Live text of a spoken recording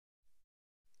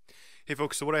Hey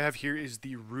folks, so what I have here is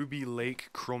the Ruby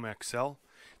Lake Chromexcel.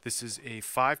 This is a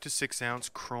 5 to 6 ounce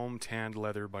chrome tanned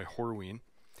leather by Horween.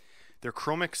 Their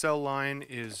Chromexcel line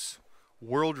is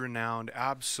world renowned,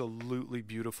 absolutely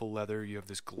beautiful leather. You have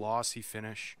this glossy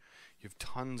finish. You have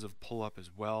tons of pull up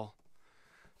as well.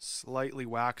 Slightly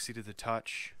waxy to the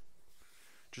touch.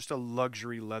 Just a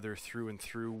luxury leather through and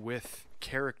through with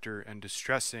character and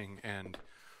distressing and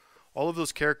all of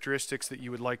those characteristics that you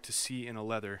would like to see in a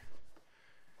leather.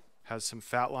 Has some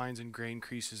fat lines and grain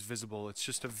creases visible. It's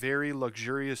just a very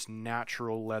luxurious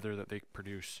natural leather that they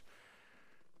produce.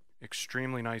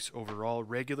 Extremely nice overall.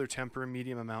 Regular temper,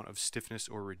 medium amount of stiffness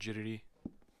or rigidity.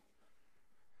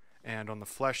 And on the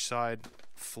flesh side,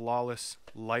 flawless,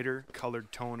 lighter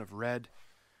colored tone of red.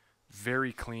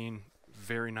 Very clean,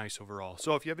 very nice overall.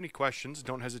 So if you have any questions,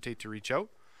 don't hesitate to reach out.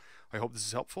 I hope this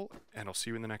is helpful, and I'll see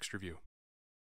you in the next review.